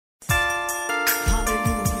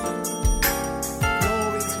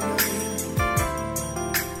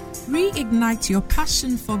reignite your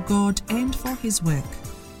passion for God and for His work.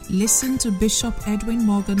 Listen to Bishop Edwin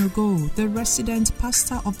Morgan Ogo, the resident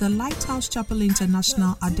pastor of the Lighthouse Chapel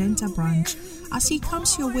International Adenta branch, as he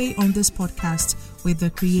comes your way on this podcast with the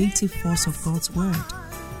creative force of God's Word.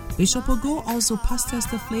 Bishop Ogo also pastors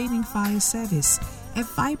the Flaming Fire Service, a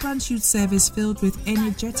vibrant youth service filled with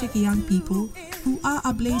energetic young people who are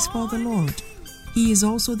ablaze for the Lord. He is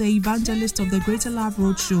also the evangelist of the Greater Love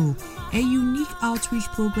Roadshow, a unique outreach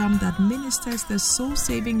program that ministers the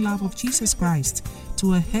soul-saving love of Jesus Christ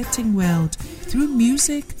to a hurting world through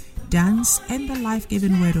music, dance, and the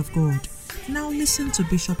life-giving Word of God. Now listen to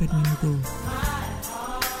Bishop Edwin Ogo.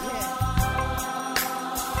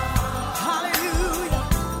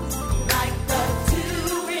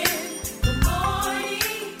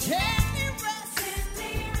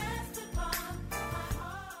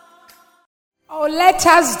 Oh, let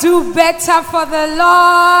us do better for the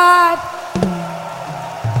Lord.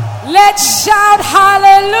 Let's shout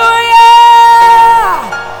hallelujah.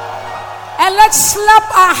 And let's slap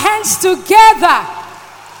our hands together.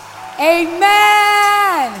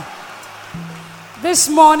 Amen. This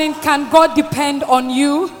morning, can God depend on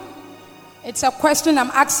you? It's a question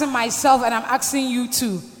I'm asking myself and I'm asking you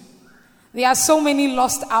too. There are so many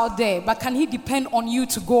lost out there, but can He depend on you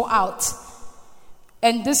to go out?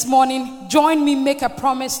 And this morning, join me, make a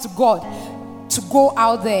promise to God to go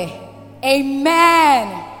out there.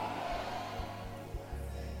 Amen.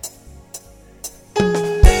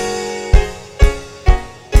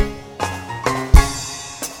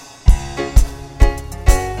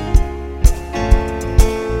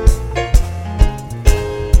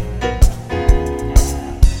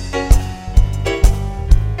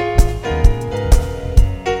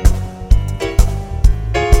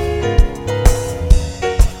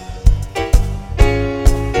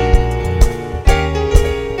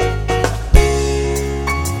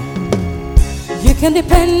 You can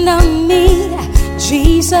depend on me,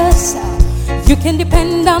 Jesus. You can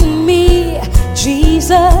depend on me,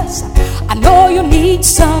 Jesus. I know you need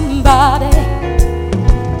somebody.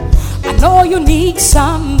 I know you need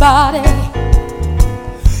somebody.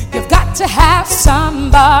 You've got to have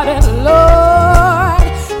somebody, Lord.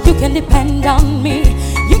 You can depend on me.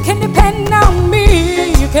 You can depend on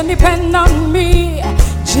me. You can depend on me,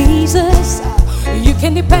 Jesus. You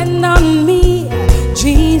can depend on me,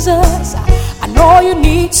 Jesus. I know you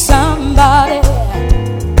need somebody.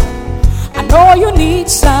 I know you need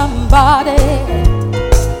somebody.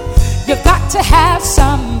 You've got to have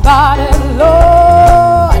somebody,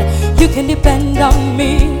 Lord. You can depend on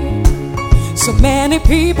me. So many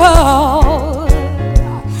people,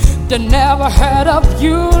 they never heard of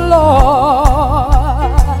you, Lord.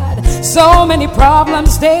 So many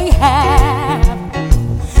problems they have,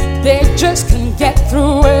 they just can't get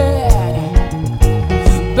through it.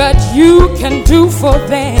 But you can do for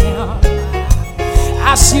them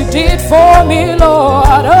as you did for me,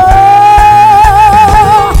 Lord. Oh,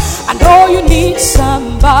 I know you need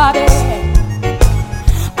somebody.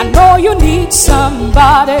 I know you need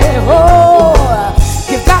somebody. Oh,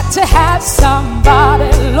 you've got to have somebody,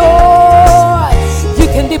 Lord. You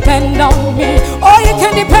can depend on me. Oh, you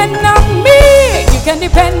can depend on me. You can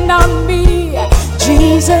depend on me,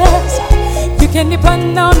 Jesus. You can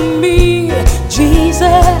depend on me,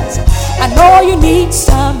 Jesus. I know you need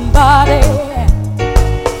somebody.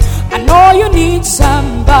 I know you need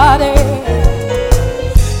somebody.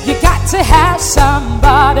 You got to have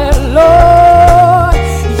somebody, Lord.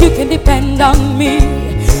 You can depend on me.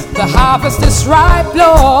 The harvest is ripe,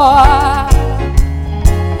 Lord,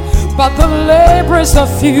 but the laborers are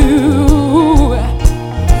few.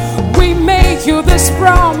 We make you this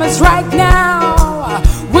promise right now.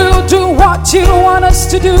 We'll do what you want us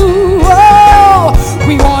to do. Oh,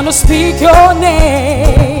 we want to speak your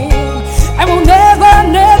name, and we'll never,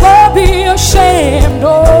 never be ashamed.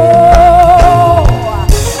 Oh,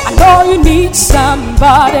 I know you need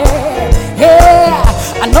somebody. Yeah,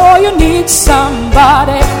 I know you need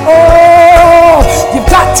somebody. Oh, you've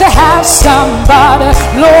got to have somebody,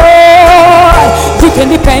 Lord. You can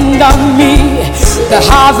depend on me. The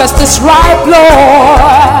harvest is ripe,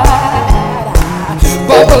 Lord,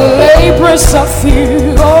 but the laborers are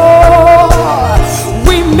few. Oh,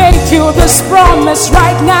 we make you this promise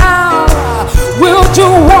right now. We'll do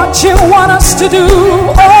what you want us to do.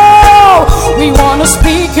 Oh, we want to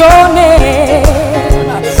speak your name.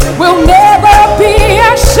 We'll never be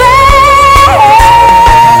ashamed.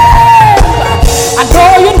 I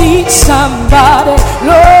know you need somebody,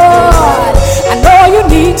 Lord. I know you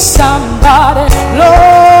need somebody,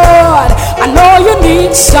 Lord. I know you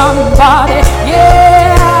need somebody,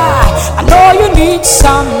 yeah. I know you need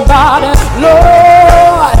somebody,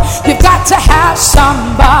 Lord. You've got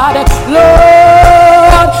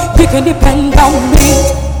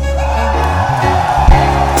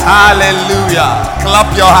Hallelujah.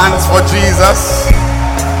 Clap your hands for Jesus.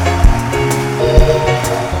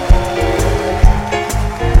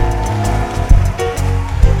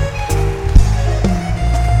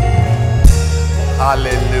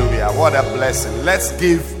 Hallelujah. What a blessing. Let's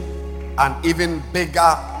give an even bigger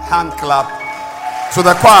hand clap to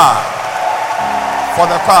the choir. For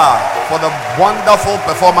the choir. For the wonderful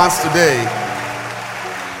performance today.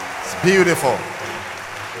 It's beautiful.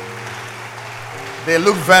 They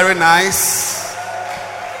look very nice.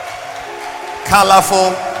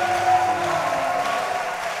 Colorful.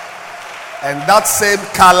 And that same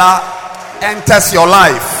color enters your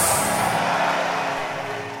life.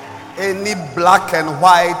 Any black and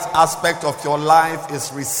white aspect of your life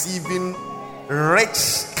is receiving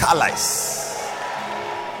rich colors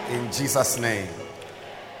in Jesus' name.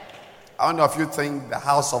 I don't know if you think the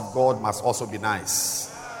house of God must also be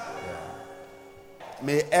nice. Yeah.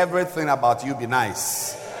 May everything about you be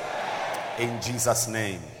nice in Jesus'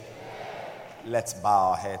 name. Let's bow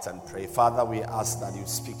our heads and pray. Father, we ask that you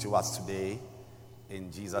speak to us today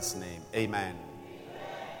in Jesus' name. Amen.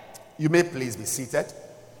 You may please be seated.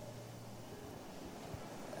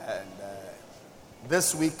 And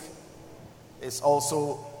this week is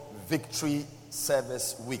also Victory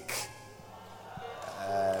Service Week.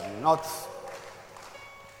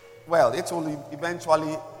 It will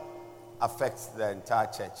eventually affect the entire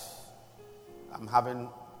church. I'm having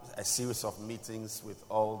a series of meetings with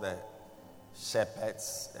all the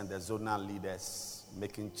shepherds and the zonal leaders,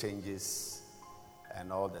 making changes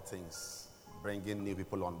and all the things, bringing new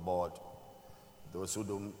people on board. Those who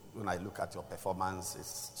don't, when I look at your performance,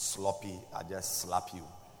 it's sloppy, I just slap you.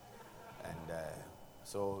 And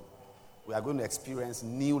so we are going to experience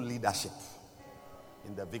new leadership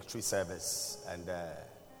in the victory service. And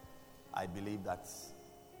I believe that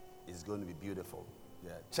it's going to be beautiful.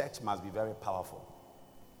 The church must be very powerful.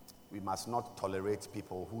 We must not tolerate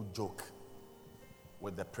people who joke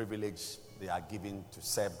with the privilege they are given to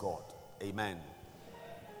serve God. Amen.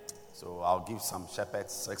 So I'll give some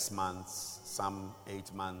shepherds 6 months, some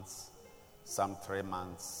 8 months, some 3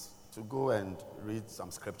 months to go and read some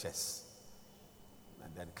scriptures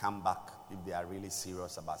and then come back if they are really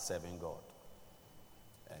serious about serving God.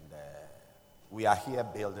 And we are here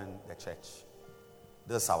building the church.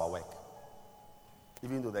 This is our work.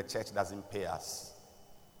 Even though the church doesn't pay us,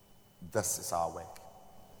 this is our work.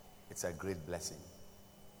 It's a great blessing.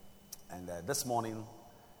 And this morning,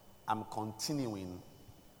 I'm continuing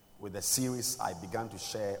with the series I began to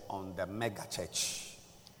share on the mega church.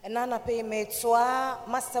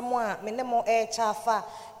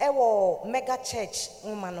 Mega church.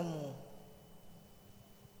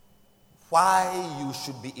 Why you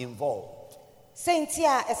should be involved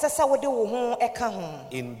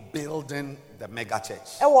in building the mega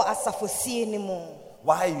church.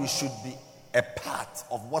 Why you should be a part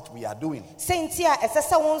of what we are doing.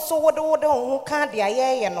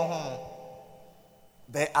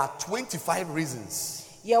 There are 25 reasons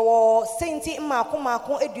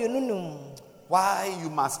why you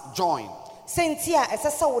must join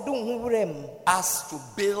us to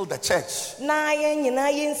build the church.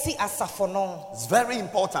 It's very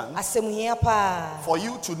important for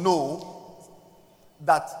you to know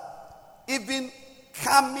that even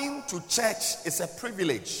coming to church is a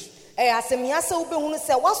privilege.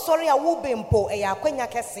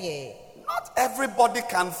 Not everybody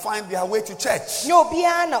can find their way to church. You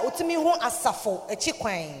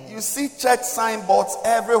see church signboards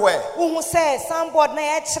everywhere. But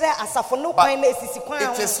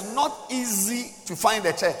it is not easy to find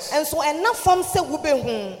a church.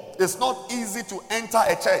 It's not easy to enter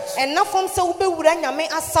a church. And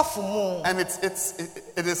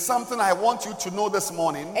it is something I want you to know this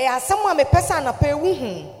morning,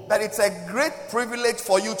 that it's a great privilege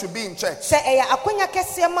for you to be in church.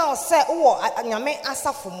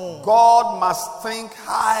 God must think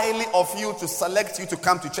highly of you to select you to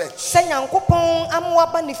come to church.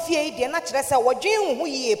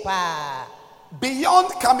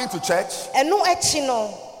 Beyond coming to church,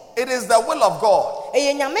 it is the will of God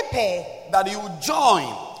that you join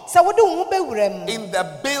in the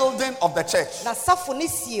building of the church.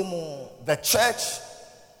 The church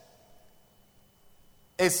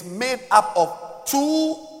is made up of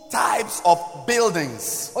 2 types of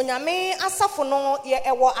buildings. There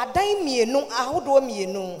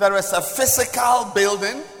is a physical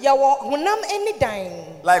building,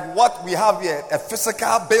 like what we have here, a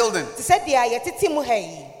physical building.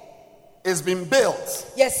 It's been built.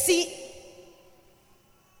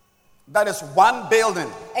 That is one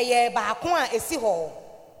building.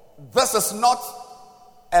 This is not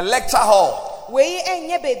a lecture hall.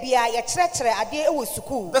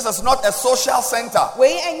 This is not a social center.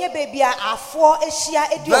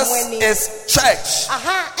 This is church.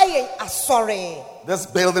 This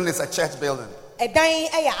building is a church building.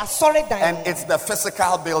 And it's the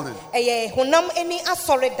physical building. Then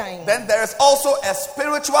there is also a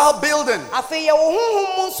spiritual building.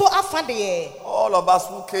 All of us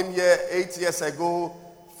who came here 8 years ago,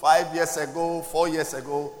 5 years ago, 4 years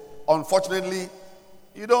ago, unfortunately,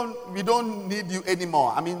 we don't need you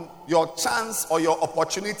anymore. I mean, your chance or your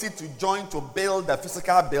opportunity to join to build the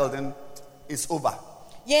physical building is over.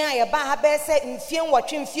 If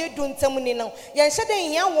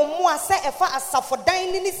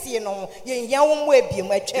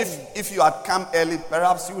you had come early,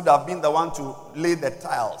 perhaps you would have been the one to lay the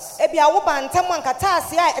tiles. But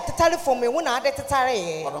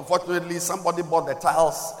unfortunately, somebody bought the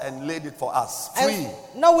tiles and laid it for us free.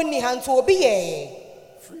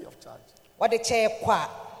 Free of charge.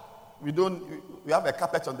 We have a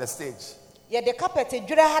carpet on the stage.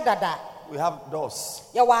 We have doors.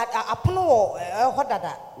 We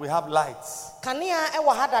have lights.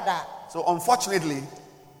 So unfortunately,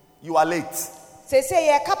 you are late.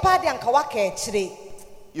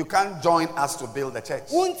 You can't join us to build the church.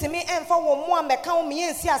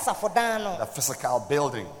 The physical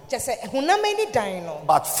building.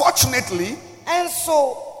 But fortunately,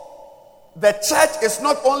 the church is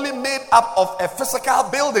not only made up of a physical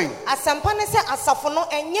building.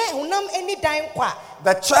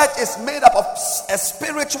 The church is made up of a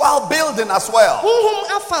spiritual building as well.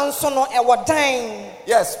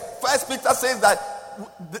 Yes, First Peter says that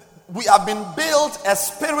we have been built a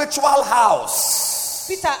spiritual house.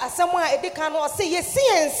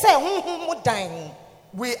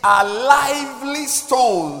 We are lively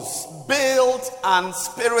stones built an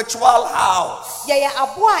spiritual house.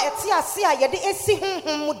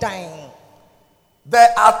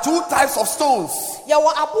 There are two types of stones.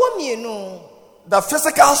 The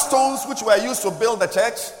physical stones which were used to build the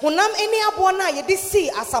church, and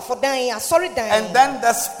then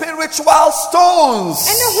the spiritual stones.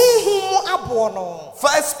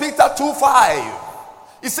 1 Peter 2:5.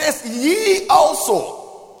 It says, ye also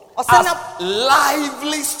as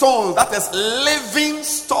lively stones, that is living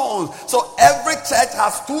stones. So every church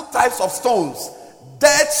has two types of stones: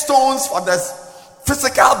 dead stones for the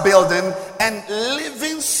physical building and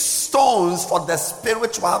living stones for the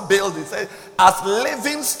spiritual building. So as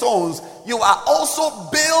living stones, you are also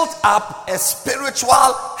built up a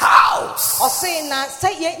spiritual house.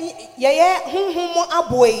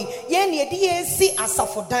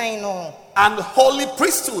 And holy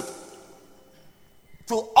priesthood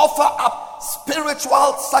to offer up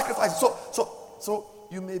spiritual sacrifice. So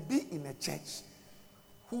you may be in a church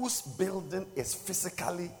whose building is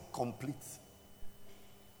physically complete,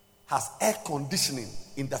 has air conditioning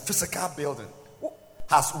in the physical building,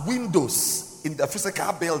 has windows in the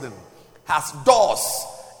physical building, has doors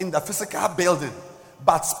in the physical building,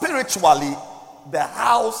 but spiritually the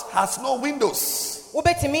house has no windows. And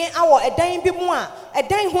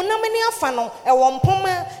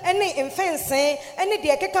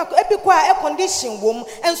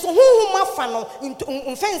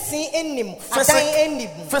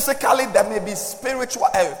physically there may be spiritual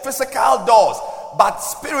physical doors, but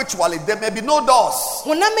spiritually there may be no doors.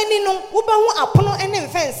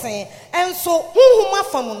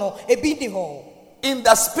 In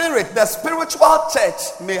the spirit, the spiritual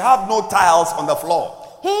church may have no tiles on the floor.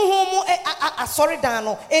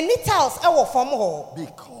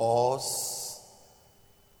 Because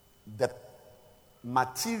the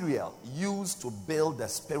material used to build the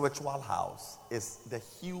spiritual house is the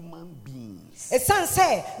human beings.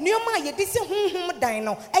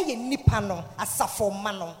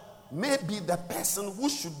 Maybe the person who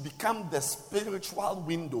should become the spiritual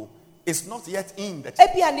window is not yet in the church.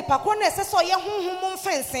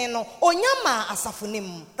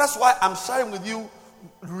 That's why I'm sharing with you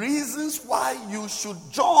reasons why you should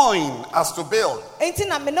join us to build. And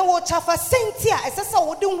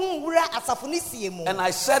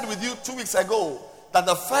I shared with you 2 weeks ago that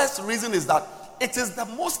the first reason is that it is the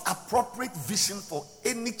most appropriate vision for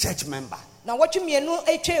any church member. Now, what you mean?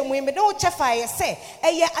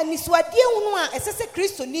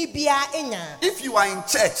 If you are in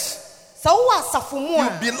church, you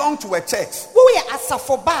belong to a church,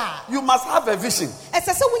 you must have a vision.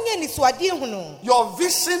 Your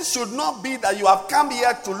vision should not be that you have come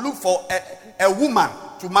here to look for a woman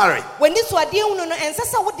to marry.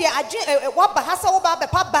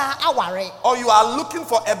 Or you are looking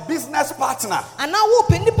for a business partner. I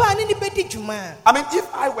mean,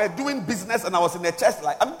 if I were doing business and I was in a church,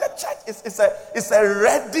 the church is a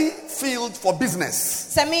ready field for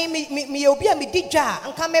business.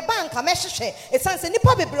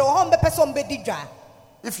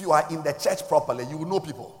 If you are in the church properly, you will know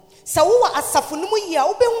people.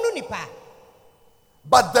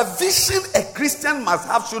 But the vision a Christian must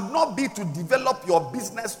have should not be to develop your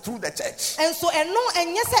business through the church. And so,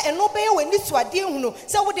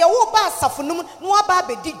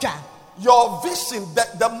 your vision,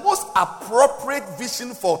 the most appropriate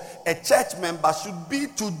vision for a church member should be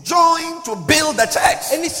to join to build the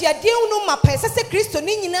church.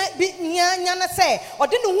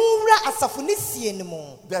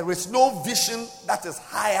 There is no vision that is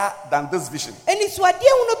higher than this vision. If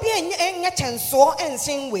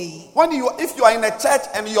you are in a church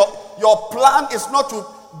and your plan is not to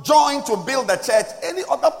join to build the church, any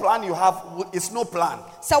other plan you have is no plan.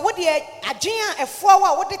 So what the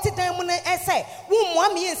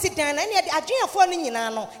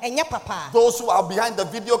those who are behind the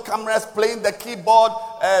video cameras, playing the keyboard,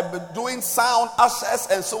 doing sound, ushers,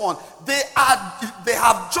 and so on, they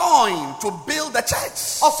have joined to build the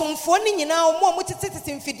church.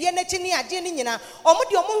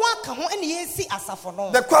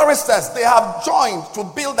 The choristers, they have joined to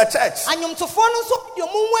build the church.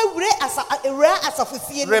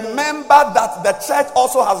 Remember that the church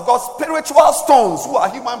also has got spiritual stones who are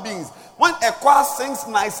human beings. When a choir sings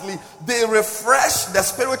nicely, they refresh the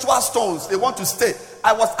spiritual stones. They want to stay.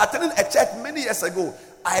 I was attending a church many years ago.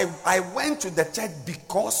 I went to the church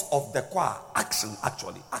because of the choir. Action.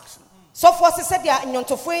 So for said ya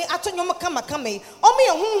nyontofo ato nyom kama omo ye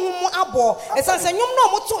hunhum abo esanse nyom no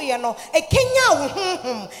moto ye no ekenya wo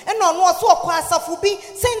hunhum e no no so okwa asafo bi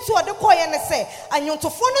senti ode koye ne se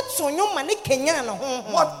anyontofo no to nyom ma ne kenya no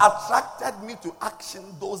hunhum. What attracted me to action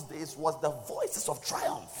those days was the voices of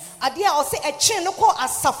triumph. Ade a o se eche no ko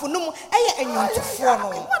asafo no mu eye anyontofo no.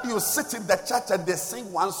 When you sit in the church and they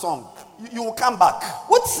sing one song, you will come back.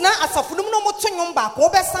 What's na asafo no moto nyom ba ko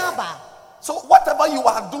be san ba. So whatever you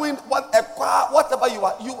are doing, whatever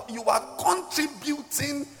you are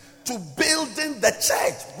contributing to building the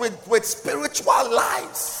church with spiritual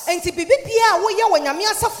lives.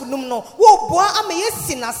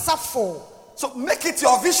 So make it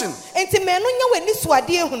your vision. Add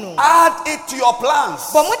it to your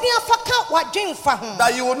plans.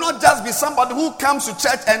 That you will not just be somebody who comes to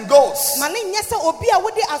church and goes.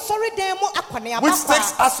 Which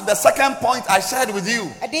takes us to the second point I shared with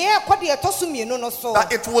you.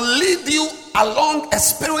 That it will lead you along a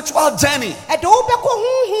spiritual journey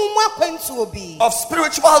of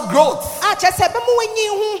spiritual growth.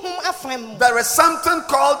 There is something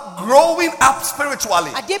called growing up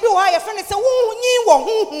spiritually.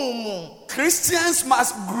 Christians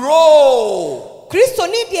must grow.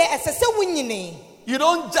 You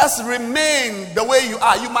don't just remain the way you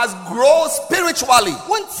are. You must grow spiritually.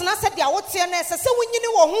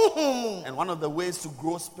 And one of the ways to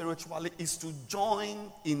grow spiritually is to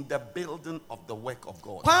join in the building of the work of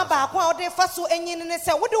God.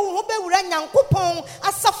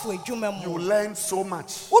 You learn so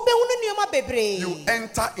much. You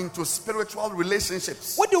enter into spiritual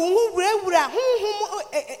relationships. You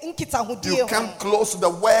come close to the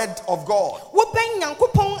word of God.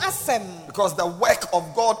 Because the work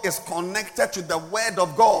of God is connected to the word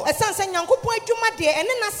of God. And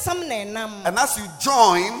as you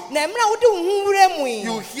join,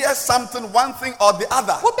 you hear something, one thing or the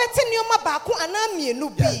other.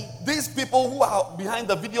 These people who are behind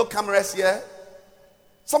the video cameras here,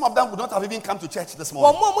 some of them would not have even come to church this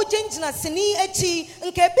morning.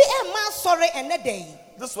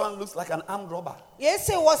 This one looks like an armed robber. Yes,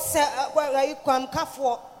 it was.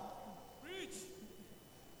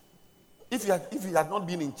 If you had not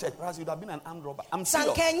been in church, perhaps you would have been an armed robber. I'm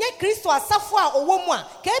serious.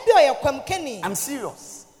 I'm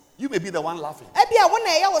serious. You may be the one laughing. Had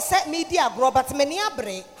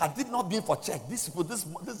it not been for church, this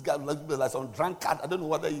guy would be like some drunkard. I don't know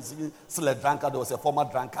whether he's still a drunkard or was a former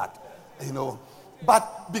drunkard.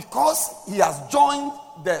 But because he has joined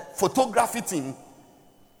the photography team,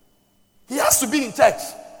 he has to be in church.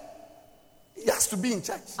 He has to be in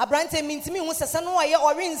church. So for the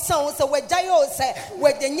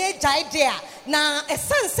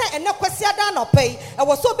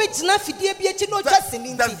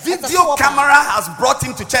video camera has brought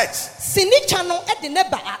him to church.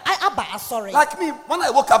 Like me, when I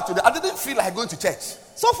woke up today, I didn't feel like going to church.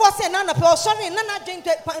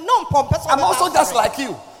 I'm also just like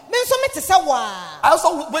you. I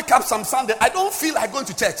also wake up some Sunday. I don't feel like going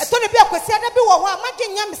to church.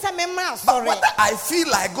 But whether I feel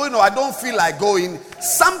like going or I don't feel like going,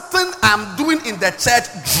 something I'm doing in the church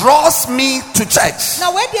draws me to church.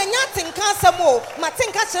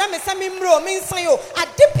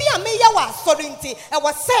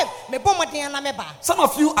 Some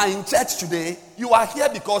of you are in church today. You are here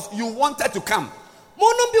because you wanted to come.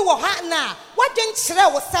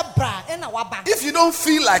 If you don't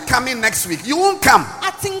feel like coming next week, you won't come.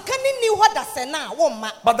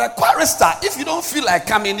 But the chorister, if you don't feel like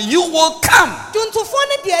coming, you will come.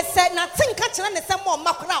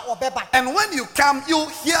 And when you come, you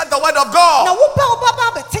hear the word of God.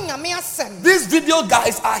 These video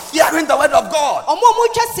guys are hearing the word of God.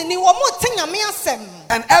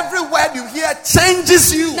 And every word you hear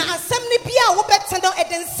changes you.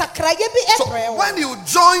 So when you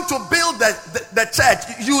join to build the church,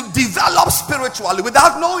 you develop spiritually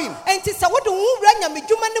without knowing.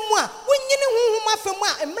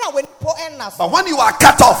 But when you are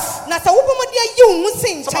cut off,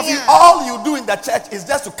 some of you, all you do in the church is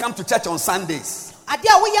just to come to church on Sundays.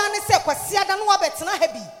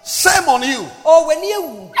 Shame on you.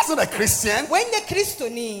 That's not a Christian.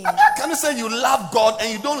 Can you say you love God and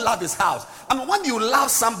you don't love his house? I mean, when you love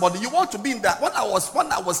somebody, you want to be in that. When I was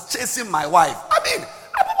chasing my wife, what are you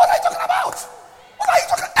talking about? What are you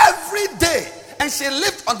talking about? Every day, and she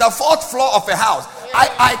lived on the 4th floor of a house.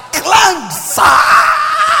 I clung, sir.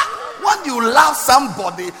 When you love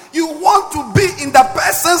somebody, you want to be in the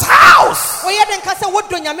person's house.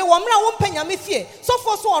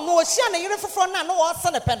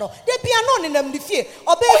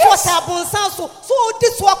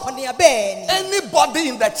 Anybody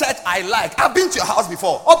in the church I like, I've been to your house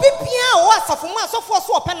before. So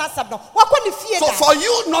for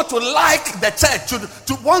you not to like the church,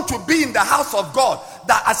 to want to be in the house of God,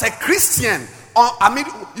 that as a Christian,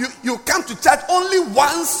 you come to church only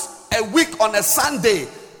once a week on a Sunday,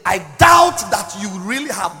 I doubt that you really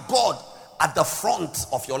have God at the front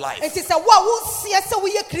of your life. And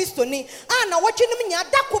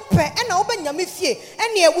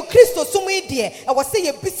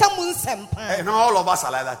all of us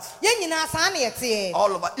are like that.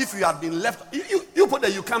 All of us. If you have been left, you put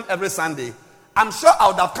that you come every Sunday, I'm sure I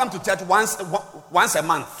would have come to church once a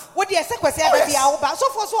month. Oh, yes.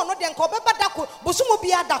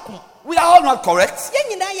 We are all not correct. The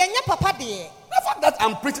fact that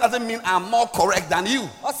I'm preaching doesn't mean I'm more correct than you.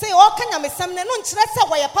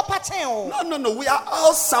 No. We are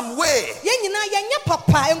all some way.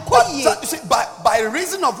 But you see, by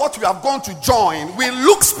reason of what we have gone to join, we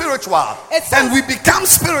look spiritual and we become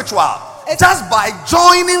spiritual. Just by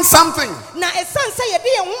joining something.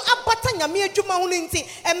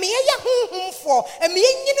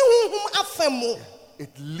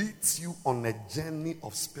 It leads you on a journey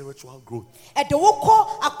of spiritual growth.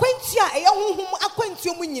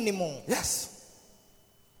 Yes.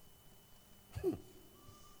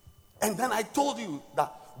 And then I told you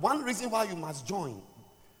that one reason why you must join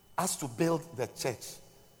us to build the church,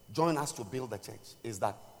 is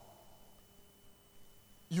that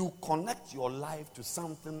you connect your life to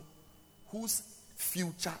something whose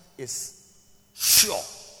future is sure.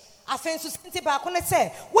 I'll say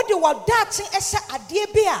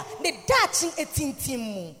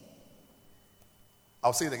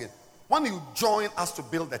it again. When you join us to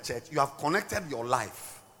build the church, you have connected your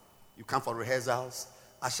life. You come for rehearsals,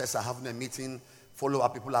 ushers are having a meeting,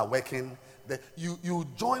 follow-up people are working. You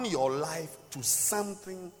join your life to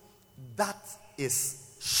something that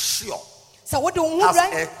is sure.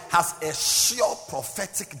 Has a sure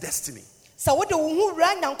prophetic destiny.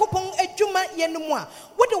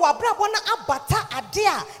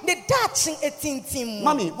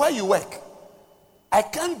 Mommy, where you work, I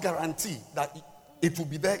can't guarantee that it will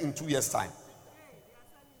be there in 2 years' time.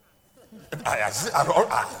 They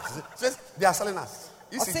are selling us.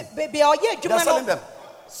 They are selling them.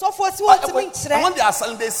 And when they are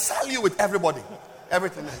selling, they sell you with everybody.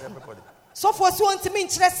 Everything is everybody. A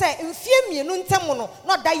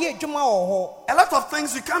lot of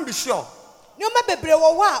things you can't be sure. The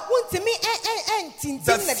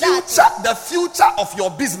future of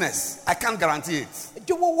your business, I can't guarantee it.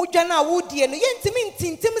 But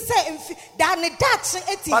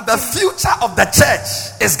the future of the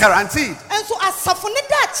church is guaranteed.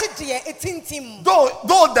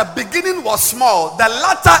 Though the beginning was small, the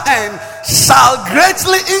latter end shall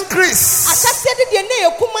greatly increase.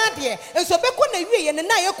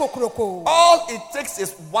 All it takes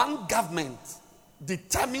is one government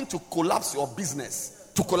determined to collapse your business,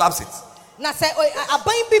 to collapse it.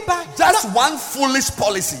 Just one foolish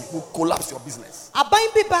policy will collapse your business.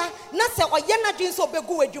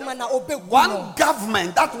 One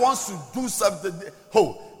government that wants to do something,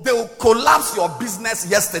 they will collapse your business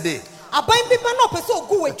yesterday.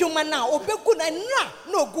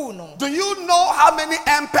 Do you know how many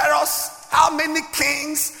emperors, how many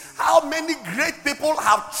kings, how many great people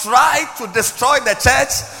have tried to destroy the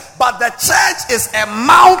church? But the church is a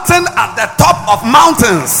mountain at the top of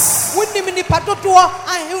mountains.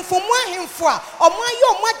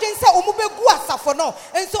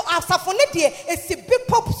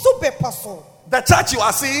 The church you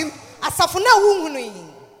are seeing,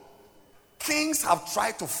 kings have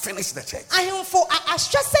tried to finish the church.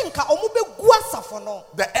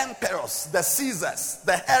 The emperors, the Caesars,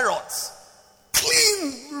 the Herods,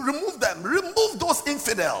 remove them, remove those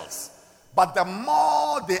infidels. But the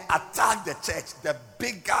more they attack the church, the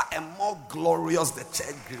bigger and more glorious the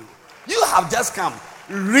church grew. You have just come.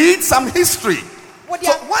 Read some history.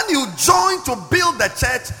 So when you join to build the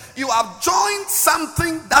church, you have joined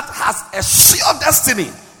something that has a sure destiny.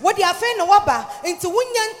 What the affair no waba into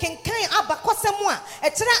Wunyan can aba Cosamoa, a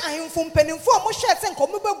tra I from Peninfo, Moshe and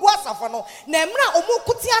Comubua Safono, Nemra Omo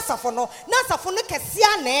Kutia Safono, Nasafono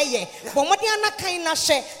Cassia Neye, Bomadiana Kaina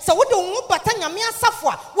She, so what do Batanya Mia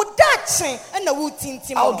Safwa, would that say, and the wood team.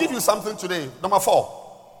 I'll give you something today. Number 4.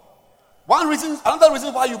 Another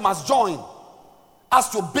reason why you must join us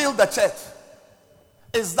to build the church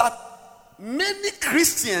is that many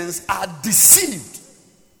Christians are deceived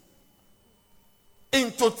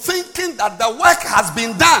into thinking that the work has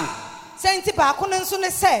been done. I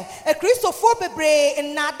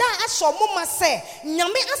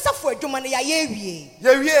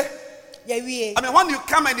mean, when you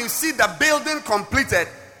come and you see the building completed,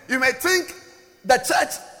 you may think the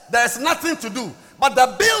church, there's nothing to do. But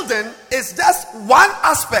the building is just one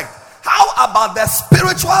aspect. How about the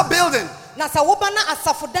spiritual building? When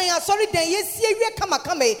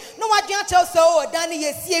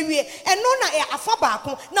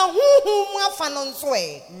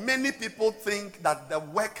many people think that the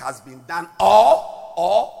work has been done, or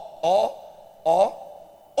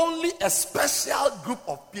only a special group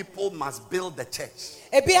of people must build the church.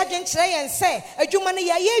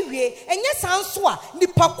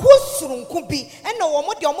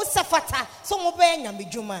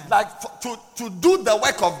 Like to do the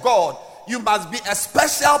work of God, you must be a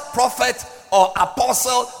special prophet or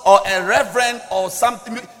apostle or a reverend or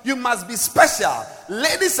something. You must be special.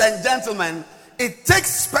 Ladies and gentlemen, it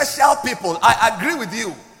takes special people. I agree with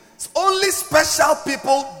you. Only special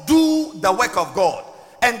people do the work of God.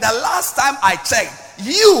 And the last time I checked,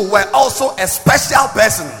 you were also a special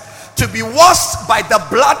person. To be washed by the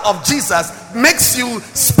blood of Jesus makes you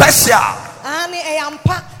special.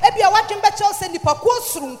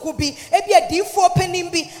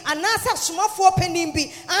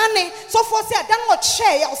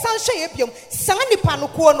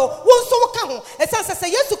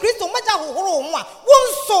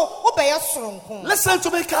 Listen to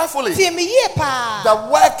me carefully. The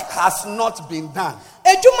work has not been done.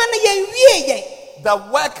 The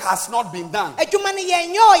work has not been done.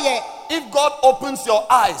 If God opens your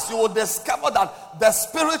eyes, you will discover that the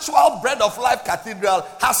Spiritual Bread of Life Cathedral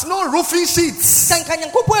has no roofing sheets.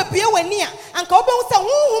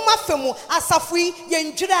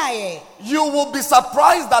 You will be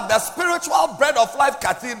surprised that the Spiritual Bread of Life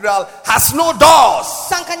Cathedral has no doors.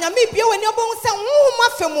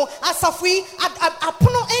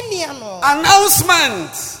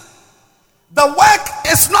 Announcement. The work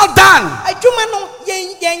is not done.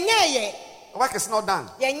 The work is not done.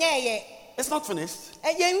 It's not finished.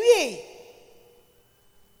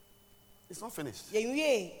 It's not finished.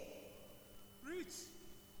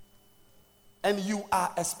 And you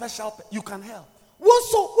are a special. You can help.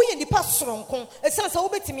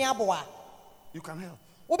 You can help.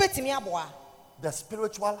 The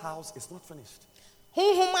spiritual house is not finished.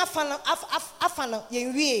 One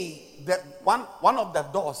of the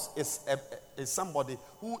doors is somebody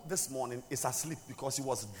who this morning is asleep because he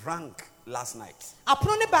was drunk last night.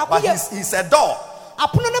 But he's a door.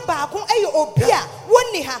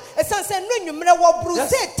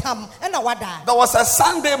 Yes. There was a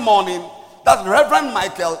Sunday morning that Reverend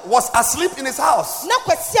Michael was asleep in his house. He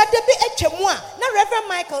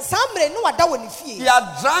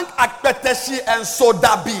had drank akpeteshi and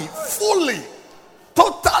sodabi fully.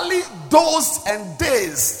 Totally dozed and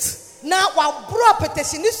dazed.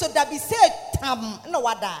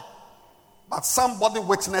 But somebody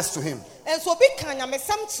witnessed to him. And so big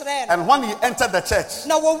kanyamesam kyerɛ no. And when he entered the church,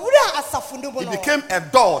 Na wɔwura asafo no mu he no. became a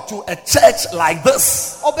door to a church like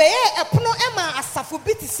this. Ɔbɛyɛ ɛpono ɛma asafo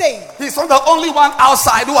bi te sɛ. He's not the only one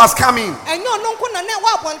outside who has come in. Ɛnyɛ ɔno nko na wɔ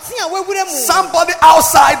abɔnten a wɔawura mu. Somebody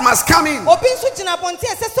outside must come in. Obi nso gyina abɔnten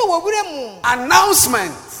a ɛsɛ sɛ wɔawura mu.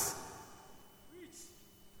 Announcement.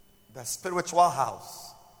 The spiritual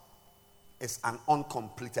house is an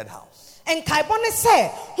uncompleted house. Nkaebɔ ne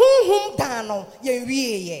sɛ honhom dan no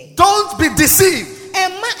yɛnwieyɛ. Don't be deceived.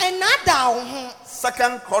 Ɛma ɛnaadaa wo ho.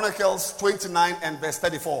 2 Chronicles 29 and verse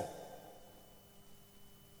 34.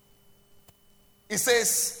 It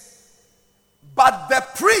says, but the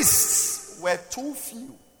priests were too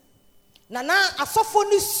few, Nana asɔfo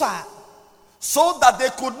ni sɔ so that they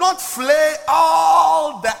could not flay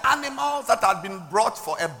all the animals that had been brought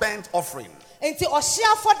for a burnt offering. Enti ɔhye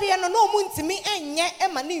afɔdeɛ no na ɔmo ntumi ɛnyɛ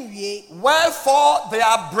ɛma ne nwie. Wherefore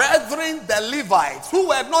their brethren the Levites, who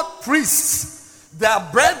were not priests, their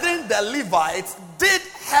brethren the Levites did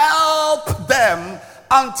help them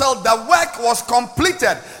until the work was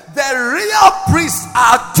completed. The real priests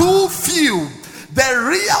are too few. The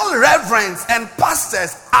real reverends and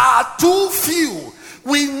pastors are too few.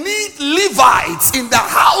 We need Levites in the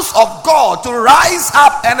house of God to rise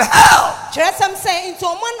up and help. Kyerɛsɛm sɛ nti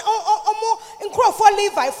ɔmo nkurɔfoɔ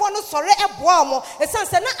Levifoɔ no sɔre ɛboa ɔmo ɛsan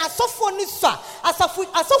sɛ na asɔfoɔ ni sɔ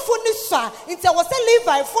asɔfoɔ ni sɔ nti ɛwɔ sɛ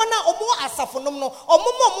Levifoɔ na ɔmo asafo nom no ɔmo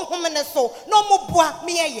mo ɔmo home ne so na ɔmo boa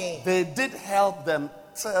meyɛyɛ. They did help them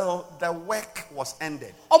till the work was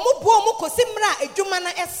ended. Ɔmo boa ɔmo kɔsi mmerɛ a adwuma no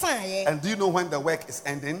ɛsaeɛ. And do you know when the work is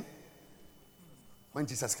ending? When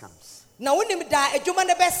Jesus comes. Na wonim da adwuma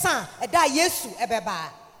no bɛsa ɛda Yesu ɛbɛba.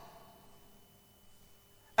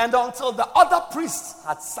 And until the other priests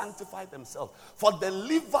had sanctified themselves. For the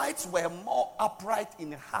Levites were more upright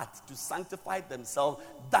in heart to sanctify themselves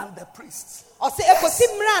than the priests. Ɔsɛ ekosi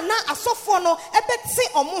mmerɛ a na asɔfoɔ no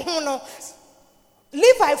ɛbɛte ɔmo ho no.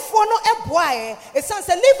 Levifoɔ no ɛboaeɛ ɛsan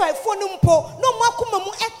sɛ Levifoɔ no mpo na ɔmo akoma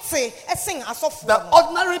mu ɛte ɛsen asɔfoɔ The no.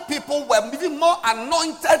 ordinary people were even more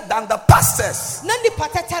anointed than the pastors. Na nipa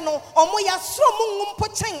tɛtɛ no ɔmo yasoro mo ngo mpo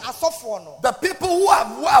kyɛn asɔfoɔ no. The people who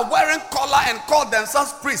are wearing collar and call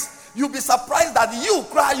themselves priests, you'll be surprised that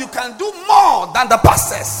you can do more than the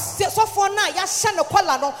pastors. Sɛ asɔfoɔ no a yahyɛ no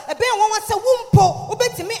kɔla no ɛbɛyɛ wɔn sɛ wo mpo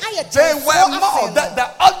wobɛtumi ayɛ They kyɛnfoɔ were more, afei no.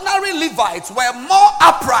 the ordinary Levites were more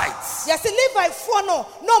upright. Yɛsɛ Levifoɔ no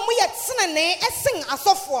na ɔmo yɛ tenenee ɛsen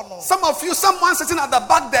asɔfoɔ no. Some of you, someone sitting at the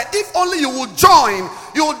back there, if only you would join,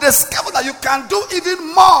 you will discover that you can do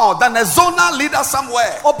even more than a zonal leader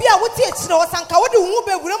somewhere. Obi a wote akyire hɔ sanka wode wo ho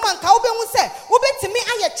bɛwura mu anka wobɛhu sɛ wobɛtumi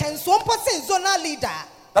ayɛ kyɛnsoɔ mpo sen zonal leader.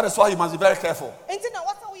 That is why you must be very careful. Enti na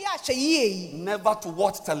wɔsɛ woyɛ ahyɛ yie yi. Never to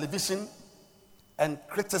watch television and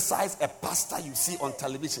criticize a pastor you see on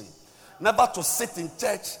television. Never to sit in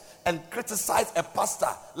church and criticize a pastor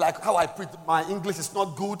like how I preach. My English is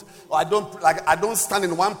not good, or I don't stand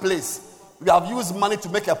in one place. We have used money to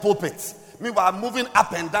make a pulpit. Meanwhile, moving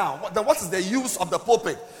up and down. Then what is the use of the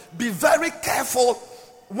pulpit? Be very careful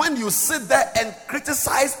when you sit there and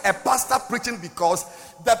criticize a pastor preaching, because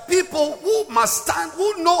the people who must stand,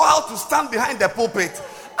 who know how to stand behind the pulpit,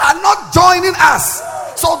 are not joining us.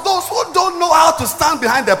 So those who don't know how to stand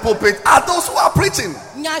behind the pulpit are those who are preaching.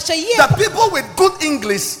 The people with good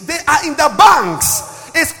English, they are in the banks.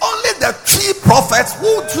 It's only the key prophets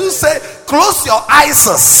who do say, close your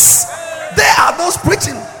eyes. They are those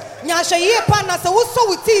preaching. Nyasha ye pa na se wo so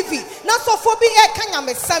with TV na so fo bi e ka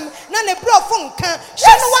nyamesam na ne brofo nka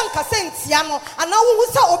hye no wanka sentia no ana wo hu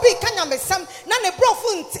sa obi ka nyamesam na ne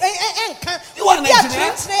brofo nka You are an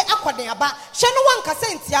engineer? akode aba hye no wanka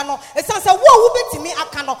sentia no esan se wo betimi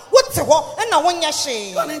aka no wo te ho na wo nya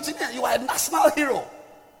hye. You are an engineer, you are a national hero.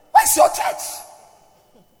 Where's your church?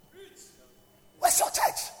 Where's your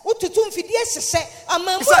church? Ututu mfidie hyehyɛ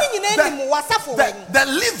amambu He said, ni nyina ni mu wasafo wen. the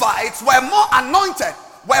Levites were more anointed,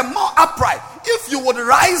 were more upright. If you would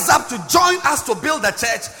rise up to join us to build a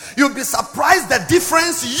church, you'll be surprised the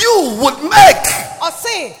difference you would make.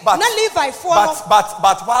 But na Levi for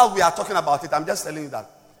but while we are talking about it, I'm just telling you that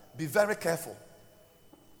be very careful.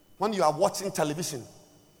 When you are watching television,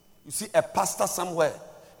 you see a pastor somewhere,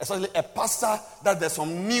 especially a pastor that there's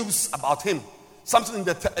some news about him. Something in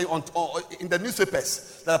the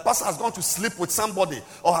newspapers that a pastor has gone to sleep with somebody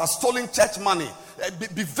or has stolen church money.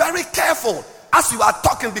 Be very careful as you are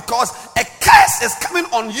talking, because a curse is coming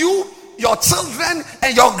on you, your children,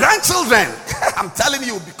 and your grandchildren. I'm telling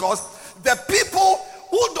you, because the people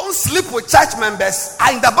who don't sleep with church members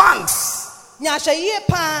are in the banks. Nyasha ye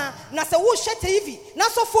pa na se wo hye TV na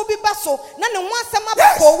so fo bi ba so na ne ho asema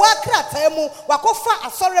Yes. ko wa krata mu wakofa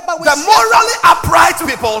asore ba we. The morally upright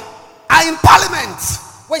people are in parliament.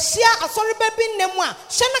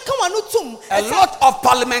 A lot of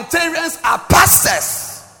parliamentarians are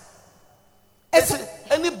pastors.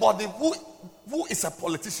 Anybody who is a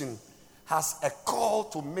politician has a call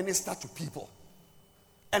to minister to people.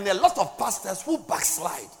 And a lot of pastors who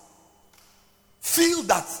backslide feel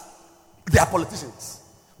that they are politicians.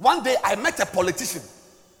 One day I met a politician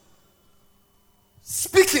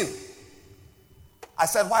speaking. I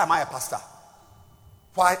said, why am I a pastor?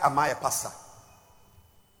 Why am I a pastor?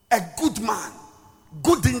 A good man,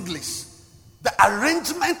 good English, the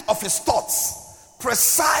arrangement of his thoughts,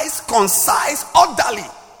 precise, concise, orderly.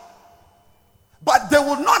 But they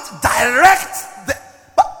will not direct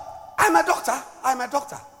but I'm a doctor.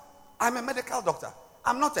 I'm a medical doctor.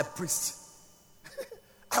 I'm not a priest.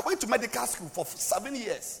 I went to medical school for 7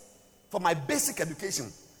 years for my basic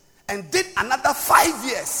education and did another 5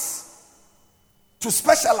 years to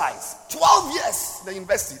specialize. 12 years the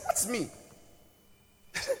university. That's me.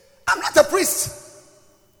 I'm not a priest.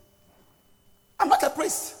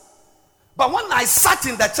 But when I sat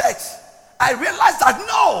in the church, I realized that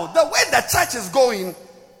no, the way the church is going,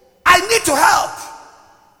 I need to help.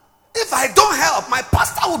 If I don't help, my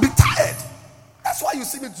pastor will be tired. That's why you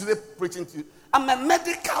see me today preaching to you. I'm a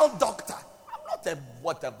medical doctor. I'm not a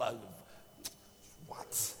whatever.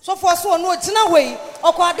 What? So for so no way,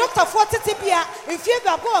 or doctor for Tibia, if you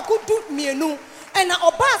ever go a good do me no. And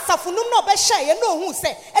oba safunum no be share you know who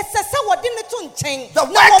say esese wodi ne to nchen. The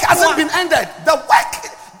work hasn't been ended. The work,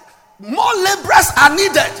 more laborers are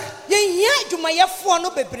needed.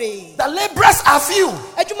 The laborers are few.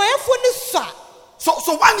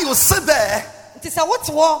 So when you sit there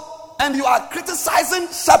and you are criticizing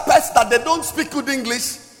shepherds that they don't speak good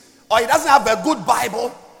English, or he doesn't have a good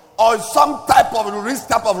Bible, or some type of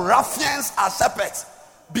ruffians as shepherds,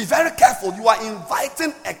 be very careful. You are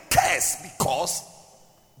inviting a curse, because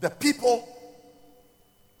the people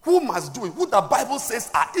who must do it, who the Bible says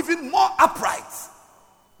are even more upright,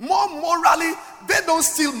 more morally, they don't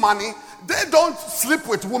steal money, they don't sleep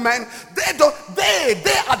with women, they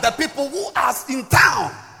are the people who are in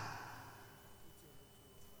town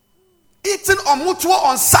eating omutuo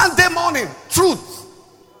on Sunday morning. Truth.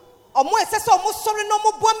 And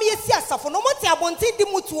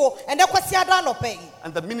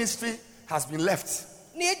the ministry has been left.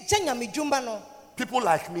 People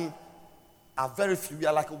like me are very few. We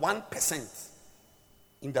are like 1%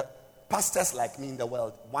 in the pastors like me in the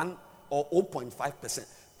world. 1 or 0.5%.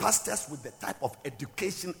 Pastors with the type of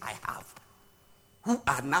education I have, who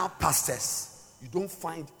are now pastors. You don't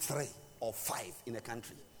find 3 or 5 in a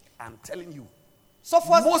country. I'm telling you. So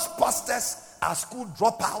for most pastors are school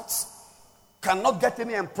dropouts, cannot get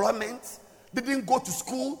any employment, didn't go to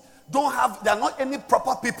school, they are not any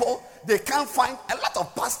proper people. They can't find. A lot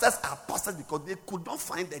of pastors are pastors because they could not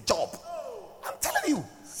find a job. I'm telling you.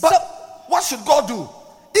 But what should God do?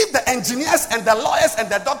 If the engineers and the lawyers and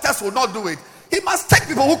the doctors will not do it, he must take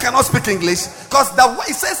people who cannot speak English, because the way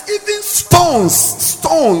it says even stones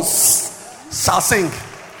shall sing.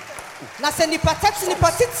 Na se nipa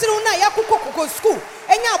titiru na yakukọ kokọ school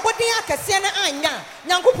enya abodin akese na anya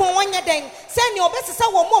nyankopon wanya den se ne obesesa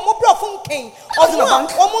wo mo brofo nken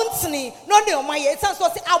omo ntini no de omaye it so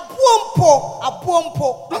say abuompo.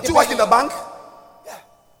 Don't you work in the bank? Yeah.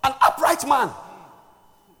 An upright man.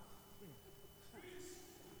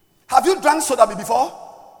 Have you drank soda before?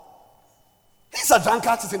 He's a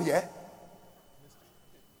drunkard sitting here.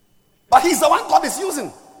 But he's the one God is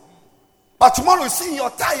using. But tomorrow you see in your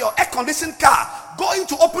tire, your air-conditioned car, going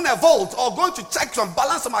to open a vault or going to check some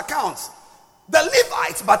balance some accounts. The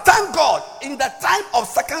Levites, but thank God, in the time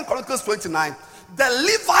of 2 Chronicles 29, the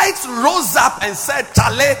Levites rose up and said,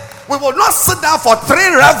 Chale, we will not sit down for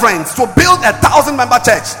 3 reverends to build a 1,000-member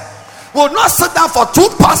church. We will not sit down for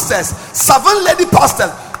 2 pastors, 7 lady pastors.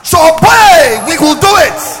 Chobe, we will do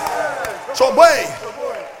it.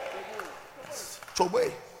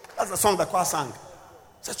 Chobe. That's the song the choir sang.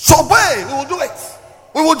 Said, Chobe, we will do it.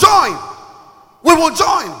 We will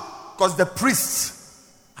join. Because the priests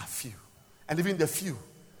are few. And even the few,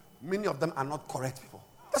 many of them are not correct people.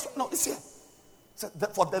 That's what, no, it's here. So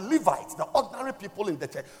for the Levites, the ordinary people in the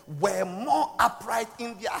church, were more upright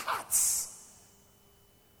in their hearts.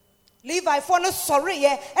 Levi for no sorry,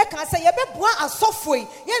 e can say ye be boa asofo yi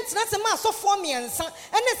ntina se ma asofo miensa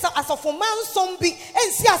ene se asofo man som bi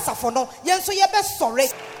ensi asafo no ye nso ye be sorry.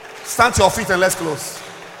 Stand to your feet and let's close.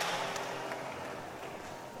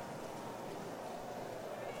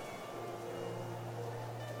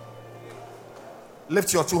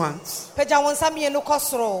 Lift your 2 hands. Lift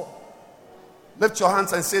your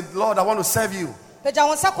hands and say, Lord, I want to serve you. The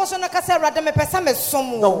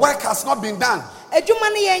work has not been done.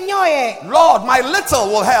 Lord, my little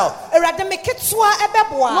will help.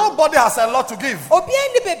 Nobody has a lot to give.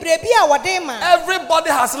 Everybody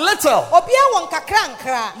has little.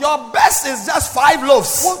 Your best is just 5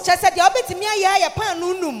 loaves.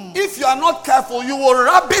 If you are not careful, you will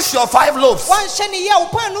rubbish your 5 loaves.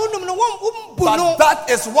 But that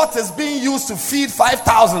is what is being used to feed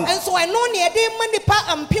 5,000.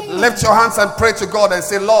 Lift your hands and pray to God and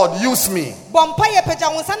say, Lord, use me.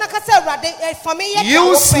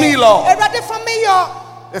 Use me, Lord.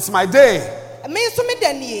 It's my day.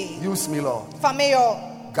 Use me, Lord.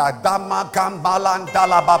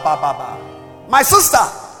 My sister,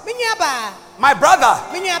 my brother,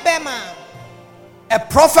 a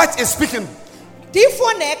prophet is speaking.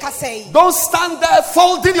 Don't stand there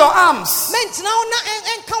folding your arms.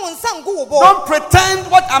 Don't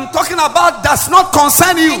pretend what I'm talking about does not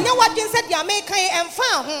concern you.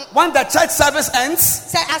 When the church service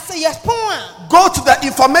ends, go to the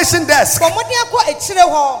information desk.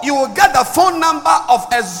 You will get the phone number of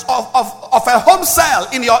a home cell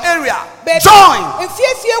in your area. Join. Go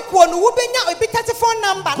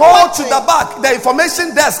to the back, the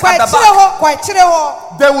information desk at the back.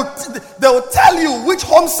 They will tell you which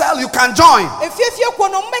home cell you can join.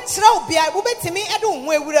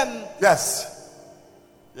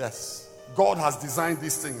 Yes. God has designed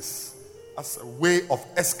these things as a way of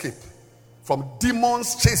escape from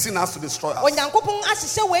demons chasing us to destroy us. Lift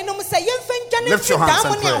your hands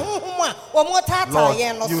and pray. Lord,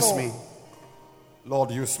 use me.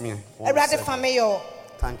 Lord, use me.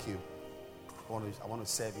 Thank you. I want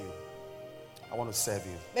to serve you. I want to serve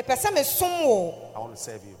you. I want to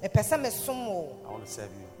serve you. I want to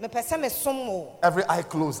serve you. Every eye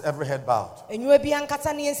closed, every head bowed.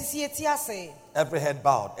 Every head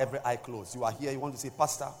bowed, every eye closed. You are here, you want to say,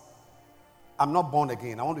 Pastor, I'm not born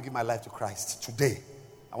again. I want to give my life to Christ today.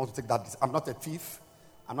 I want to take that. I'm not a thief.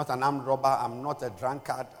 I'm not an armed robber. I'm not a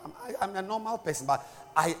drunkard. I'm a normal person. But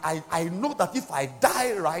I know that if I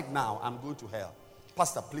die right now, I'm going to hell.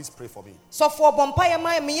 Pastor, please pray for me. Lift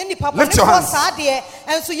your hands.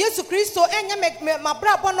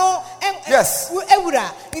 Yes.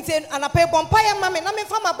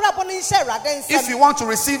 If you want to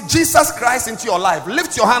receive Jesus Christ into your life,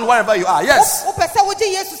 lift your hand wherever you are. Yes.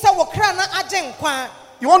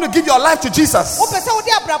 You want to give your life to Jesus.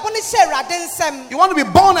 You want to be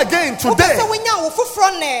born again today.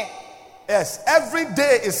 Yes. Every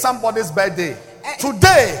day is somebody's birthday.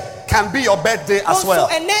 Today can be your birthday as well.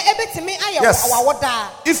 Yes.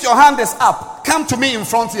 If your hand is up, come to me in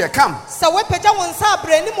front here. Come.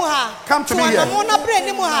 Come to me here.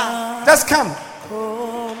 Just come.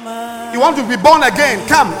 You want to be born again?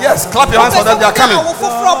 Come. Yes. Clap your hands for them. They are coming.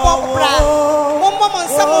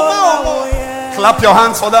 Clap your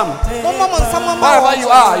hands for them. Wherever you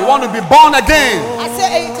are, you want to be born again.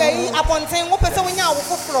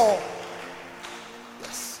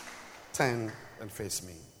 Yes. Turn and face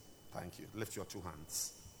me. Thank you. Lift your 2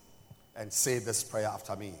 hands and say this prayer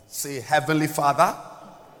after me. Say, Heavenly Father,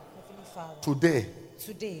 today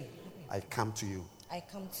I come to you.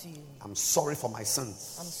 I'm sorry for my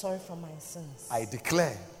sins. I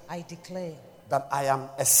declare that I am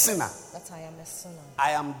a sinner.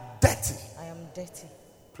 I am dirty.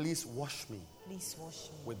 Please wash me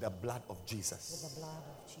with the blood of Jesus.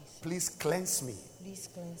 Please cleanse me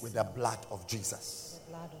with the blood of Jesus.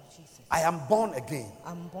 I am born again. I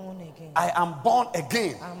am born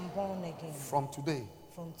again. From today.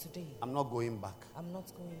 I'm not going back.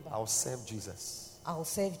 I'll serve Jesus. I'll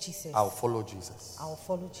follow Jesus.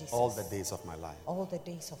 All the days of my life.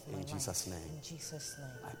 In Jesus' name.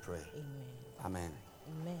 I pray. Amen.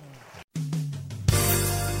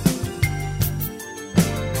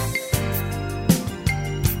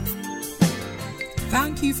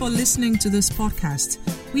 Thank you for listening to this podcast.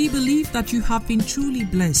 We believe that you have been truly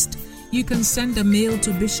blessed. You can send a mail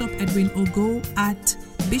to Bishop Edwin Ogo at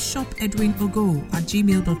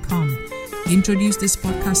bishopedwinogo@gmail.com. Introduce this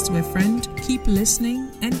podcast to a friend, keep listening,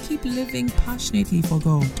 and keep living passionately for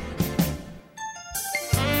God.